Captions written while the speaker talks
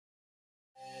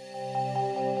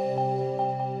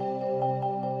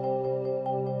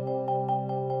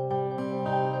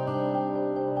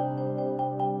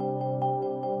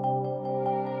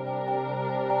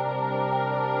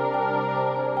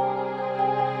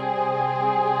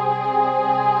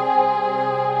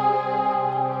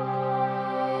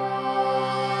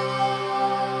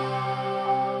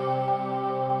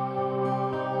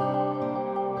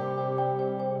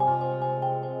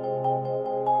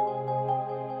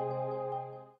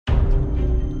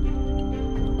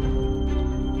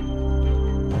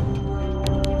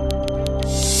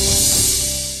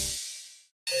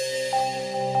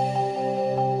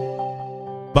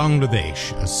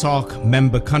Bangladesh, a SAARC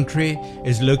member country,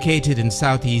 is located in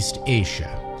Southeast Asia.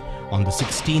 On the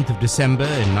 16th of December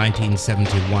in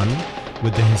 1971,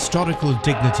 with the historical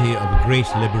dignity of a great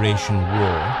liberation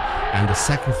war and the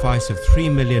sacrifice of 3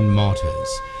 million martyrs,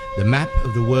 the map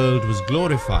of the world was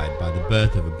glorified by the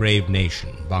birth of a brave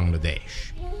nation,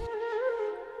 Bangladesh.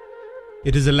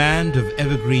 It is a land of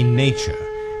evergreen nature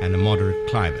and a moderate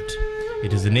climate.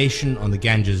 It is a nation on the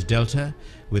Ganges Delta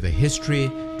with a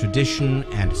history, tradition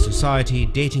and society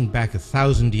dating back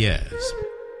 1,000 years.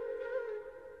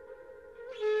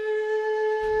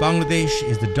 Bangladesh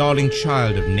is the darling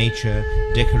child of nature,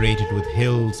 decorated with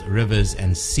hills, rivers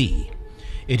and sea.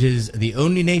 It is the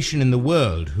only nation in the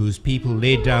world whose people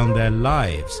laid down their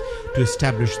lives to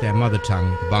establish their mother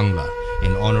tongue, Bangla,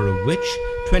 in honor of which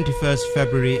 21st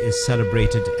February is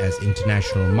celebrated as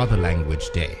International Mother Language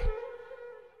Day.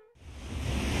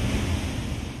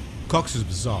 Cox's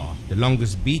Bazar, the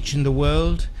longest beach in the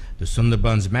world, the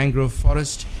Sundarbans mangrove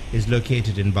forest, is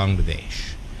located in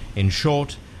Bangladesh. In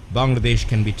short, Bangladesh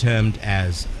can be termed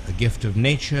as a gift of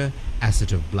nature,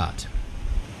 asset of blood.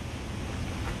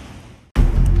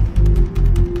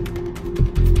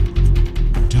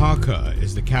 Dhaka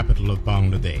is the capital of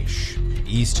Bangladesh.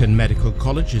 Eastern Medical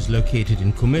College is located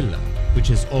in Comilla, which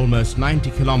is almost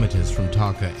 90 kilometers from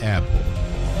Dhaka Airport.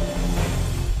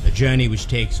 A journey which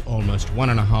takes almost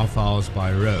 1.5 hours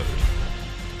by road.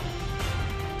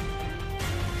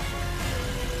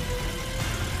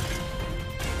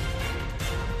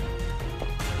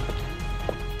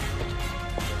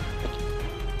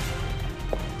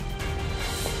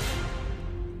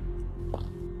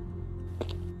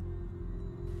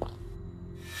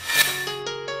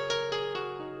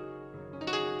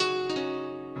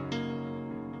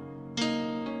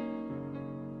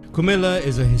 Comilla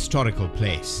is a historical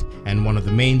place and one of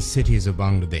the main cities of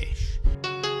Bangladesh.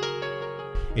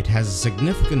 It has a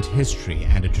significant history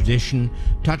and a tradition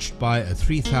touched by a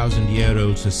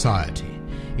 3,000-year-old society.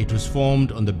 It was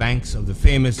formed on the banks of the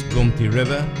famous Gomti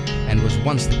River and was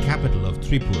once the capital of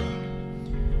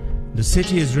Tripura. The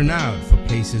city is renowned for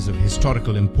places of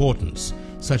historical importance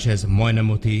such as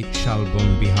Moinamoti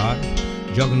Shalbon Bihar,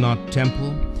 Jagannath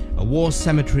Temple, a war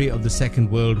cemetery of the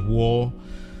Second World War,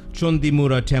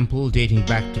 Chondimura Temple dating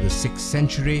back to the 6th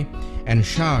century, and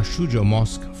Shah Shuja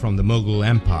Mosque from the Mughal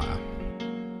Empire.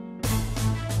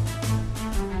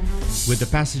 With the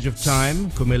passage of time,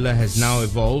 Comilla has now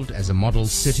evolved as a model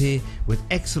city with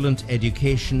excellent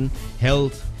education,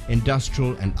 health,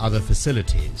 industrial and other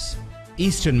facilities.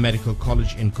 Eastern Medical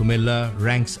College in Comilla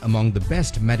ranks among the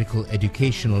best medical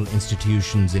educational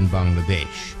institutions in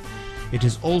Bangladesh. It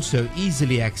is also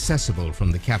easily accessible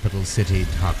from the capital city,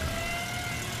 Dhaka.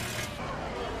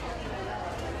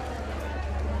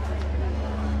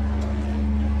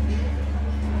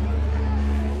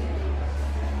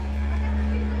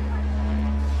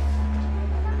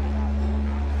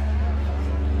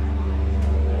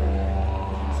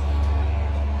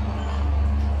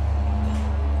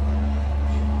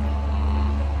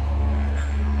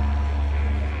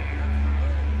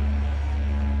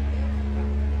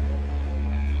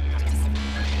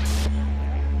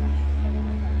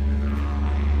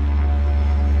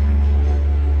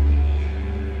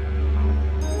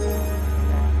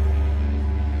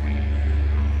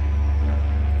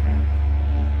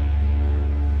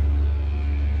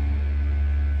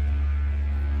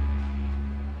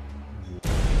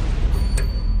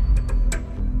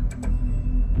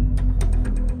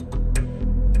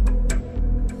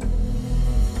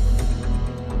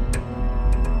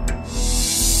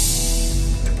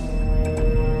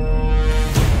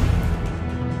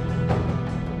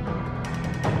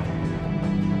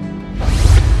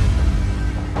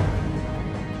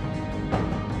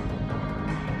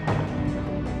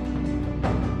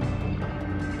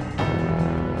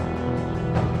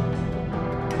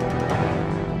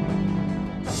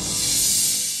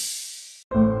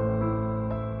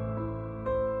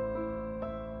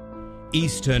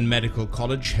 Eastern Medical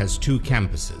College has 2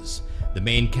 campuses. The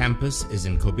main campus is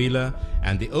in Comilla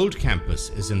and the old campus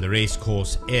is in the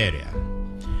racecourse area.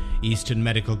 Eastern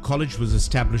Medical College was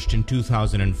established in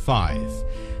 2005.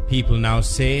 People now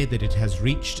say that it has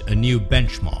reached a new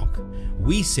benchmark.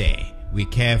 We say, we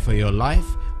care for your life,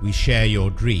 we share your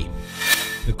dream.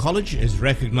 The college is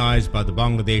recognized by the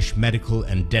Bangladesh Medical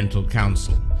and Dental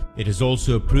Council. It is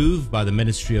also approved by the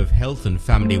Ministry of Health and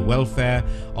Family Welfare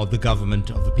of the Government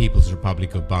of the People's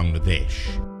Republic of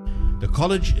Bangladesh. The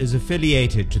college is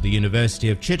affiliated to the University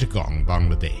of Chittagong,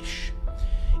 Bangladesh.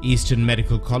 Eastern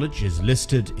Medical College is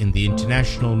listed in the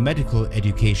International Medical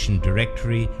Education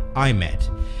Directory, IMED,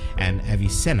 and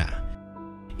Avicenna.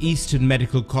 Eastern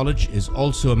Medical College is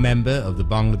also a member of the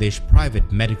Bangladesh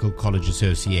Private Medical College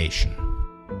Association.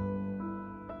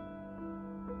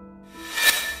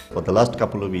 For the last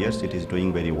couple of years, it is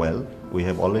doing very well. We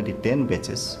have already 10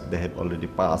 batches, they have already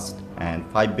passed, and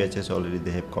 5 batches already they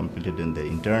have completed in the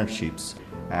internships.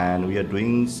 And we are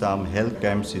doing some health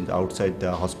camps outside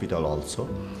the hospital also.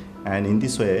 And in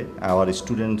this way, our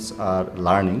students are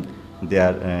learning. They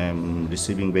are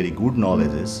receiving very good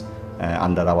knowledges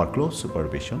under our close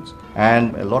supervisions.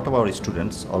 And a lot of our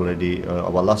students already,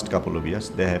 over last couple of years,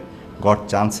 they have got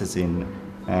chances in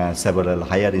several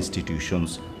higher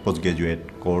institutions,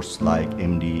 postgraduate course like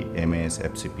MD, MS,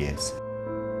 FCPS.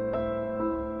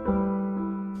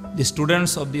 The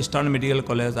students of the Eastern Medical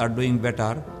College are doing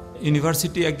better.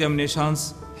 University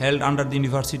examinations held under the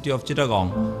University of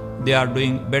Chittagong, they are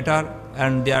doing better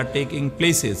and they are taking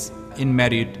places in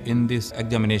merit in these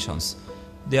examinations.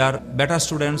 They are better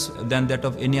students than that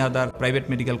of any other private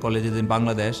medical colleges in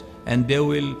Bangladesh, and they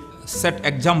will set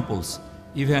examples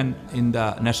even in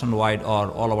the nationwide or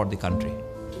all over the country.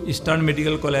 Eastern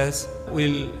Medical College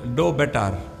will do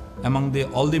better among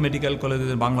all the medical colleges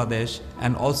in Bangladesh,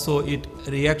 and also it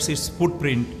reacts its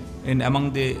footprint in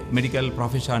among the medical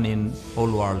profession in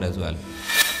whole world as well.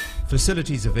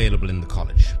 Facilities available in the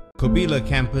college. Comilla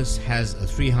campus has a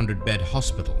 300-bed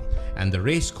hospital, and the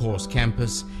Racecourse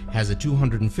campus has a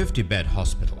 250-bed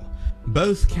hospital.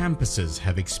 Both campuses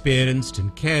have experienced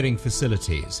and caring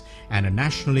facilities and a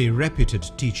nationally reputed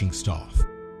teaching staff.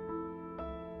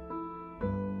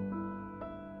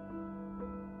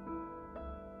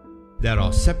 There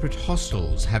are separate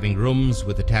hostels having rooms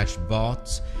with attached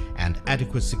baths and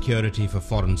adequate security for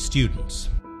foreign students.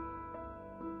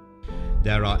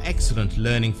 There are excellent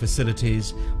learning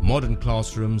facilities, modern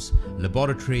classrooms,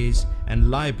 laboratories,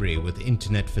 and library with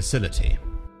internet facility.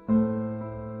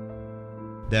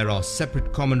 There are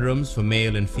separate common rooms for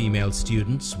male and female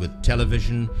students with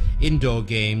television, indoor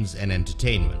games, and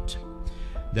entertainment.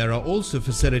 There are also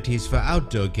facilities for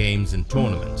outdoor games and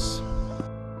tournaments.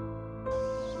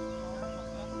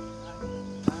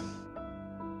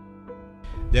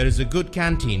 There is a good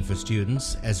canteen for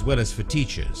students as well as for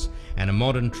teachers, and a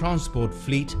modern transport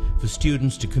fleet for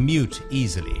students to commute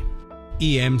easily.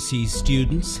 EMC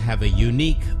students have a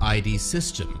unique ID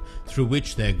system through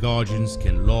which their guardians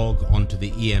can log onto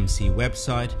the EMC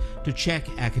website to check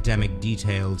academic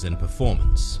details and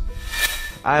performance.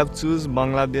 I have chosen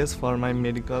Bangladesh for my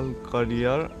medical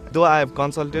career. Though I have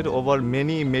consulted over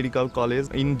many medical colleges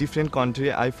in different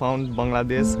countries, I found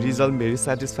Bangladesh result very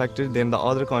satisfactory than the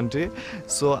other country.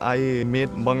 So I made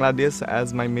Bangladesh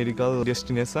as my medical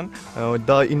destination.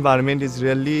 The environment is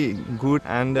really good,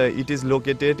 and it is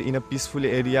located in a peaceful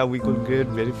area. We could get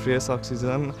very fresh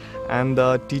oxygen, and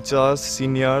the teachers,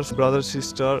 seniors, brother,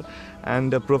 sister,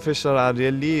 and the professors are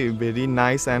really very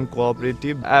nice and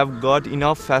cooperative. I have got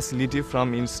enough facility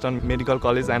from Eastern Medical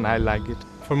College and I like it.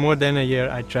 For more than a year,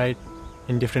 I tried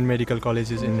in different medical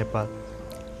colleges in Nepal.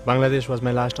 Bangladesh was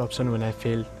my last option when I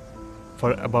failed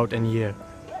for about a year.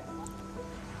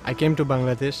 I came to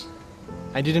Bangladesh.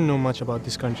 I didn't know much about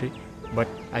this country, but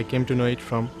I came to know it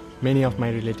from many of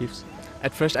my relatives.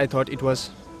 At first, I thought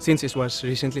since it was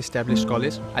recently established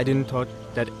college, I didn't thought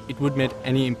that it would make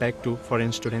any impact to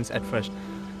foreign students at first.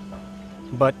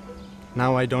 But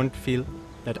now I don't feel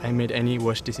that I made any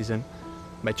worse decision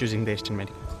by choosing the Eastern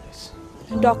Medical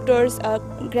College. Doctors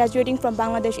graduating from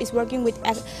Bangladesh is working with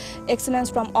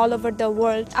excellence from all over the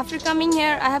world. After coming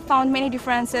here, I have found many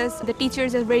differences. The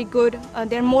teachers are very good.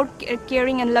 They're more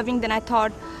caring and loving than I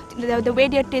thought. The way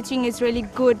they're teaching is really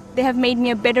good. They have made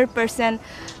me a better person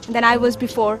than I was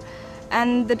before.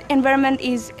 And the environment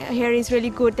here is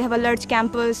really good. They have a large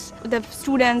campus. The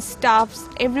students, staffs,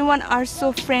 everyone are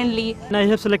so friendly. I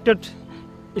have selected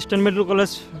Eastern Medical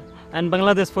College and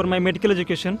Bangladesh for my medical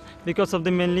education because of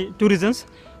the mainly two reasons.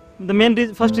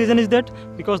 The first reason is that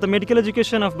because the medical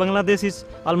education of Bangladesh is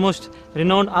almost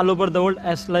renowned all over the world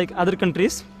as like other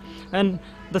countries. And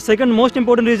the second most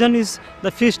important reason is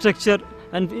the fee structure,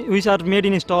 and which are made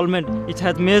in installment. It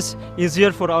has made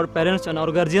easier for our parents and our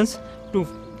guardians to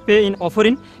pay in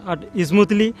offering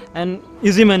smoothly and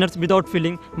easy manners without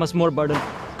feeling much more burden.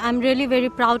 I'm really very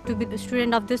proud to be the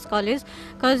student of this college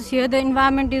because here the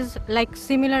environment is like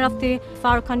similar of the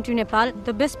far country Nepal.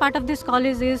 The best part of this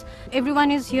college is everyone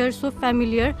is here so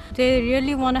familiar. They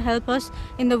really want to help us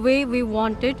in the way we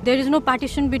want it. There is no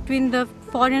partition between the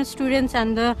foreign students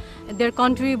and their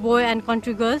country boy and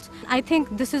country girls. I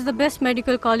think this is the best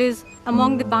medical college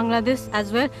among the Bangladesh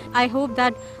as well. I hope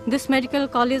that this medical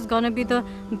college is gonna be the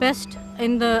best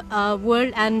in the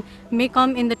world and may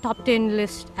come in the top 10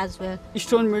 list as well.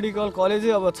 Eastern Medical College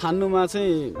अब छान्नुमा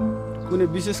चाहिँ कुनै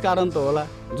विशेष कारण त होला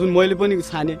जुन मैले पनि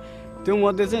छाने त्यो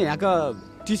मध्ये चाहिँ यहाँका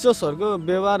टिचर्सहरुको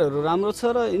व्यवहारहरु राम्रो छ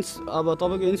र अब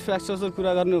तपाईको इन्फ्रास्ट्रक्चर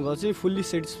कुरा गर्ने भए चाहिँ फुल्ली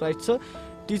सेटिस्फाइड छ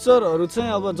टिचरहरु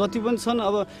चाहिँ अब जति पनि छन्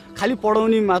अब खाली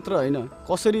पढाउने मात्र हैन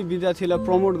कसरी विद्यार्थीलाई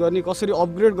प्रमोट गर्ने कसरी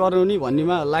अपग्रेड गराउने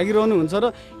भन्नेमा लागिरहनु हुन्छ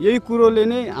र यही कुरोले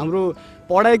नै हाम्रो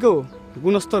पढाइको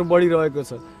गुणस्तर बढिरहेको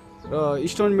छ र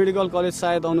इस्टर्न मेडिकल कलेज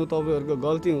सायद आउनु तपाईहरुको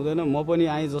गल्ती हुँदैन म पनि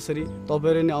आए जसरी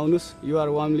तपाईहरु नि आउनुस् यु आर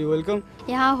वार्मली वेलकम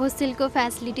यहाँ होस्टेलको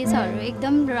फ्यासिलिटिजहरु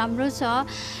एकदम राम्रो छ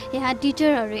यहाँ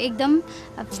टिचरहरु एकदम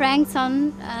फ्र्याङ्क छन्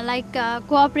लाइक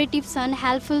कोअपरेटिभ छन्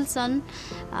हेल्पफुल छन्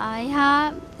यहाँ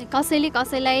कसैले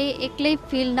कसैलाई एक्लै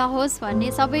फिल नहोस्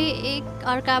भन्ने सबै एक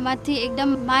अर्कामाथि एकदम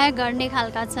माया गर्ने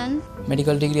खालका छन्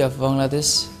medical degree of Bangladesh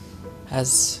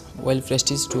has well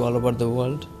prestige to all over the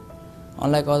world.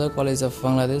 Unlike other colleges of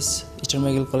Bangladesh, Eastern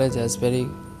Medical College has very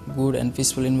good and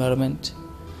peaceful environment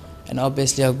and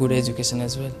obviously a good education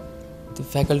as well. The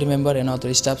faculty member and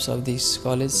other staffs of this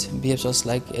college behaves us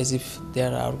like as if they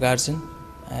are our guardian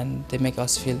and they make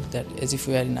us feel that as if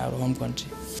we are in our home country.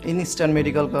 In Eastern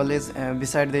Medical College,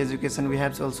 beside the education, we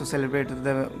have also celebrated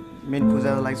the main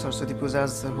puja like Saraswati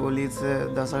Pujas, Holi's,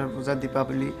 Dasara Puja,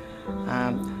 Deepavali,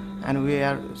 and we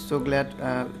are so glad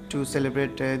to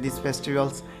celebrate these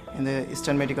festivals in the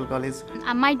Eastern Medical College.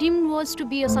 My dream was to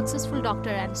be a successful doctor,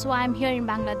 and so I am here in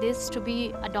Bangladesh to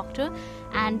be a doctor.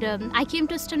 And I came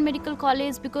to Eastern Medical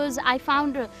College because I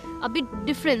found a bit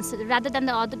difference rather than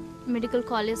the other medical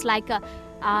colleges. Like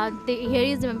here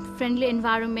is a friendly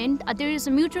environment. There is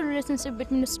a mutual relationship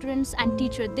between students and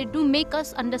teachers. They do make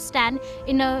us understand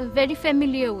in a very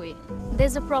familiar way.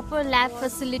 There's a proper lab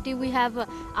facility. We have a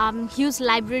huge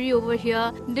library over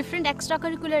here. Different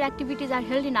extracurricular activities are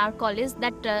held in our college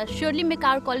that surely make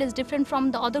our college different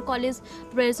from the other colleges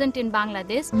present in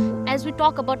Bangladesh. As we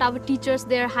talk about our teachers,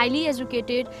 they are highly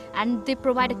educated and they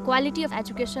provide a quality of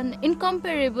education,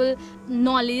 incomparable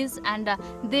knowledge, and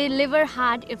they labor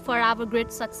hard for our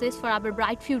great success, for our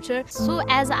bright future. So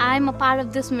as I am a part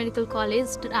of this medical college,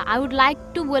 I would like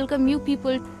to welcome you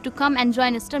people to come and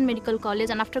join Eastern Medical College,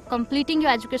 and after completing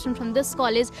your education from this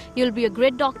college, you will be a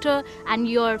great doctor and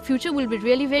your future will be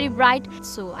really very bright.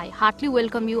 So I heartily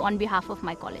welcome you on behalf of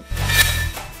my college.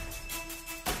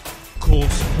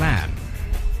 Course plan.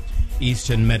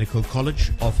 Eastern Medical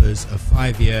College offers a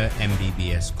 5-year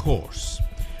MBBS course.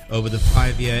 Over the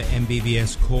 5-year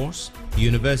MBBS course, the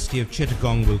University of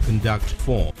Chittagong will conduct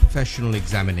 4 professional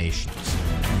examinations.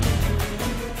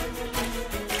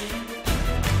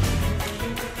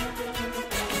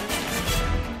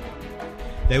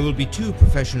 There will be 2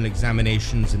 professional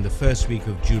examinations in the first week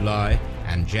of July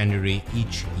and January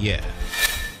each year.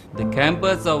 The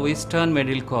campus of Eastern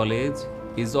Medical College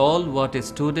is all what a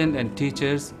student and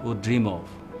teachers would dream of.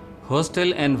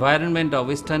 Hostel environment of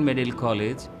Eastern Medical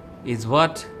College is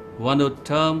what one would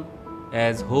term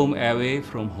as home away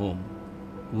from home.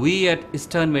 We at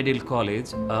Eastern Medical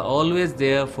College are always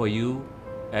there for you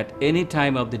at any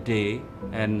time of the day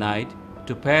and night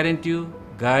to parent you,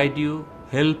 guide you,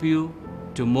 help you,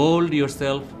 to mold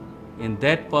yourself in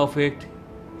that perfect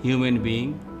human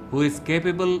being who is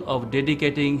capable of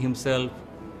dedicating himself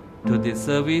to the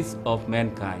service of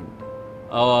mankind.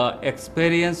 Our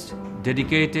experienced,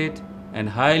 dedicated, and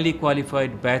highly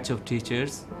qualified batch of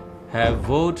teachers have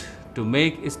vowed to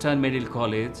make Eastern Medical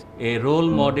College a role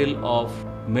model of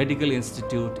medical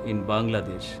institute in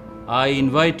Bangladesh. I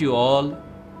invite you all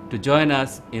to join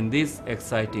us in this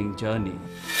exciting journey.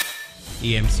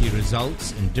 EMC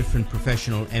results in different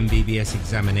professional MBBS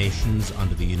examinations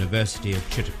under the University of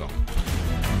Chittagong.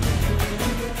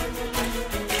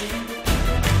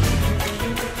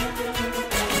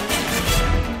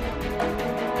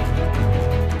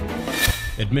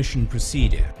 Admission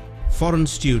procedure. Foreign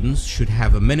students should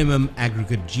have a minimum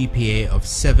aggregate GPA of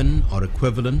 7 or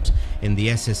equivalent in the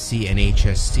SSC and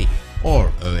HSC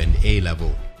or O and A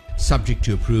level, subject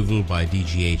to approval by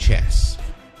DGHS.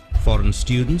 Foreign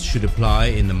students should apply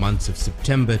in the months of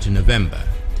September to November.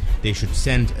 They should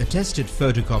send attested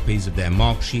photocopies of their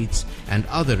mark sheets and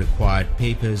other required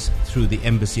papers through the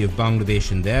Embassy of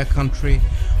Bangladesh in their country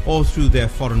or through their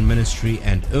foreign ministry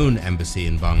and own embassy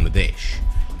in Bangladesh,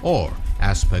 or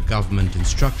as per government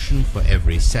instruction for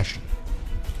every session.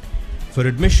 For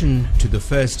admission to the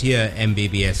first year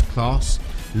MBBS class,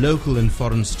 local and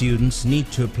foreign students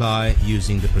need to apply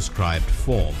using the prescribed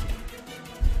form.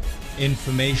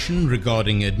 Information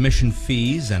regarding admission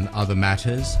fees and other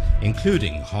matters,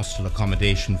 including hostel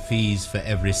accommodation fees for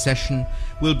every session,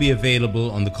 will be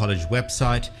available on the college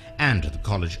website and the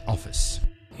college office.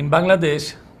 In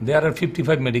Bangladesh, there are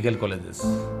 55 medical colleges.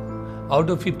 Out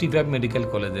of 55 medical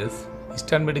colleges,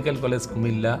 Eastern Medical College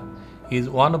Comilla is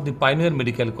one of the pioneer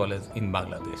medical colleges in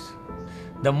Bangladesh.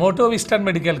 The motto of Eastern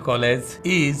Medical College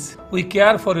is, "We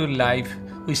care for your life,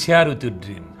 we share with your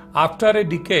dream." After a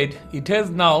decade, it has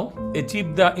now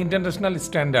achieved the international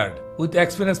standard with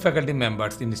experienced faculty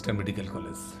members in Eastern Medical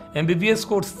College. MBBS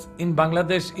course in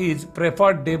Bangladesh is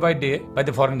preferred day by day by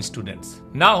the foreign students.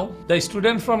 Now, the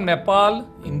students from Nepal,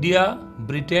 India,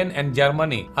 Britain and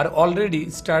Germany are already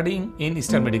studying in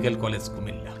Eastern Medical College,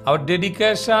 Comilla. Our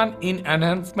dedication in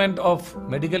enhancement of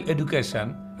medical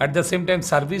education, at the same time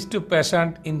service to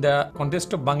patient in the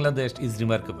context of Bangladesh, is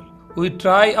remarkable. We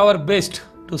try our best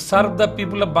to serve the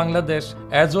people of Bangladesh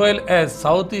as well as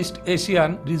Southeast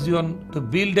Asian region to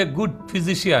build a good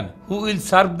physician who will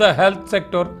serve the health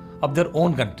sector of their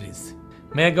own countries.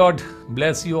 May God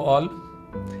bless you all.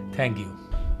 Thank you.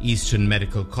 Eastern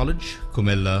Medical College,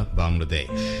 Comilla,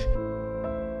 Bangladesh.